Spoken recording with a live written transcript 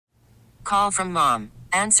call from mom.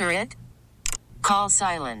 Answer it. Call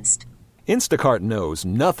silenced. Instacart knows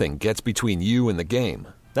nothing gets between you and the game.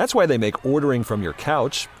 That's why they make ordering from your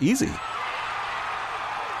couch easy.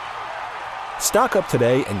 Stock up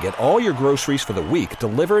today and get all your groceries for the week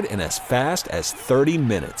delivered in as fast as 30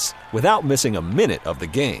 minutes without missing a minute of the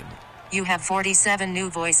game. You have 47 new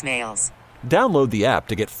voicemails. Download the app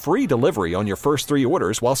to get free delivery on your first 3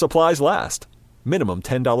 orders while supplies last. Minimum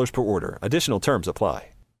 $10 per order. Additional terms apply.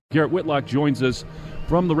 Garrett Whitlock joins us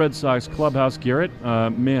from the Red Sox clubhouse. Garrett,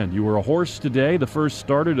 man, you were a horse today, the first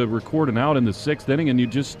starter to record an out in the 6th inning, and you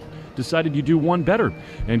just decided you'd do one better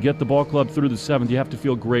and get the ball club through the 7th. You have to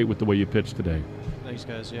feel great with the way you pitched today. Thanks,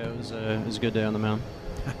 guys. Yeah, it was a good day on the mound.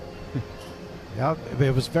 Yeah,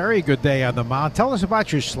 it was a very good day on the mound. Tell us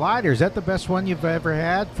about your slider. Is that the best one you've ever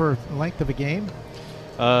had for the length of a game?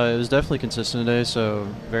 It was definitely consistent today, so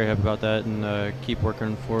very happy about that, and keep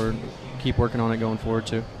working on it going forward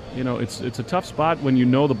too. You know, it's a tough spot when you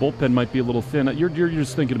know the bullpen might be a little thin. You're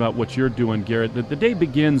just thinking about what you're doing, Garrett. The day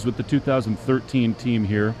begins with the 2013 team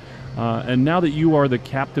here, and now that you are the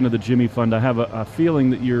captain of the Jimmy Fund, I have a feeling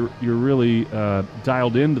that you're really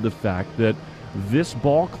dialed into the fact that this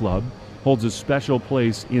ball club holds a special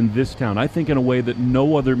place in this town. I think in a way that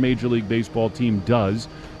no other Major League Baseball team does.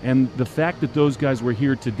 And the fact that those guys were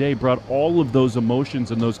here today brought all of those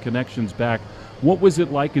emotions and those connections back. What was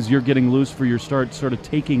it like as you're getting loose for your start, sort of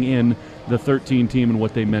taking in the 13 team and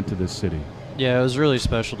what they meant to this city? Yeah, it was really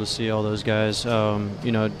special to see all those guys,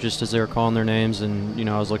 just as they were calling their names, and,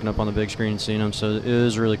 I was looking up on the big screen and seeing them, so it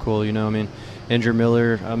was really cool, Andrew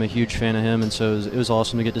Miller, I'm a huge fan of him, and so it was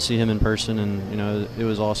awesome to get to see him in person, and, it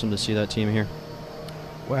was awesome to see that team here.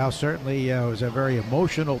 Well, certainly it was a very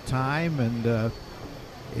emotional time, and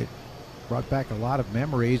it brought back a lot of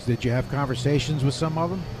memories. Did you have conversations with some of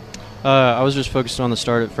them? I was just focused on the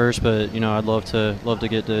start at first, but I'd love to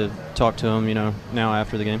get to talk to him, now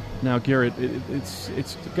after the game. Now, Garrett,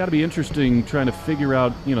 it's got to be interesting trying to figure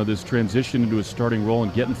out this transition into a starting role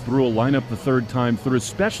and getting through a lineup the third time through,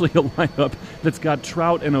 especially a lineup that's got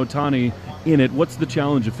Trout and Ohtani in it. What's the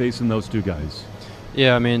challenge of facing those two guys?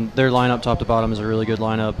 Yeah, their lineup top to bottom is a really good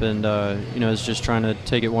lineup, and it's just trying to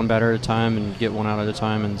take it one batter at a time and get one out at a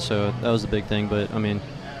time, and so that was the big thing. But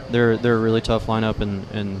they're a really tough lineup,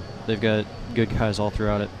 and they've got good guys all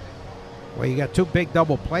throughout it. Well, you got 2 big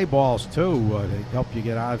double play balls too. They help you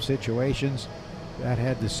get out of situations. That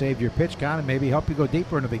had to save your pitch count and maybe help you go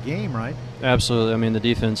deeper into the game, right? Absolutely. The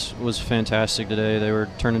defense was fantastic today. They were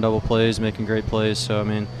turning double plays, making great plays.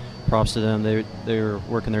 So props to them. They were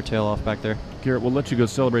working their tail off back there. Garrett, we'll let you go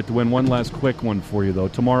celebrate the win. One last quick one for you, though.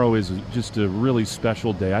 Tomorrow is just a really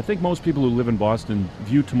special day. I think most people who live in Boston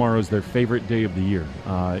view tomorrow as their favorite day of the year.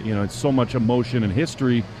 It's so much emotion and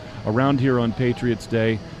history around here on Patriots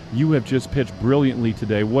Day. You have just pitched brilliantly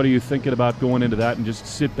today. What are you thinking about going into that and just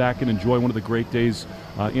sit back and enjoy one of the great days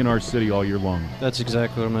in our city all year long? That's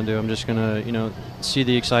exactly what I'm going to do. I'm just going to, see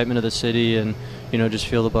the excitement of the city and, just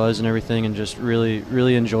feel the buzz and everything, and just really,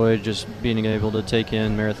 really enjoy just being able to take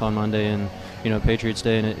in Marathon Monday and, Patriots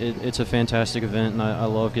Day. And it's a fantastic event, and I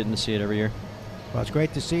love getting to see it every year. Well, it's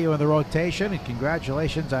great to see you in the rotation, and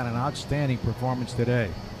congratulations on an outstanding performance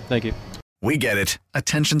today. Thank you. We get it.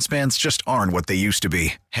 Attention spans just aren't what they used to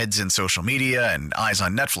be. Heads in social media and eyes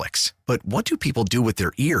on Netflix. But what do people do with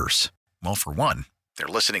their ears? Well, for one, they're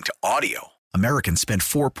listening to audio. Americans spend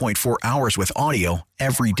 4.4 hours with audio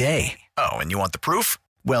every day. Oh, and you want the proof?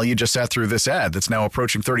 Well, you just sat through this ad that's now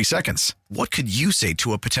approaching 30 seconds. What could you say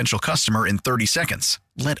to a potential customer in 30 seconds?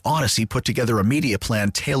 Let Odyssey put together a media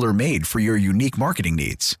plan tailor-made for your unique marketing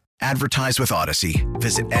needs. Advertise with Odyssey.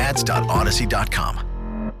 Visit ads.odyssey.com.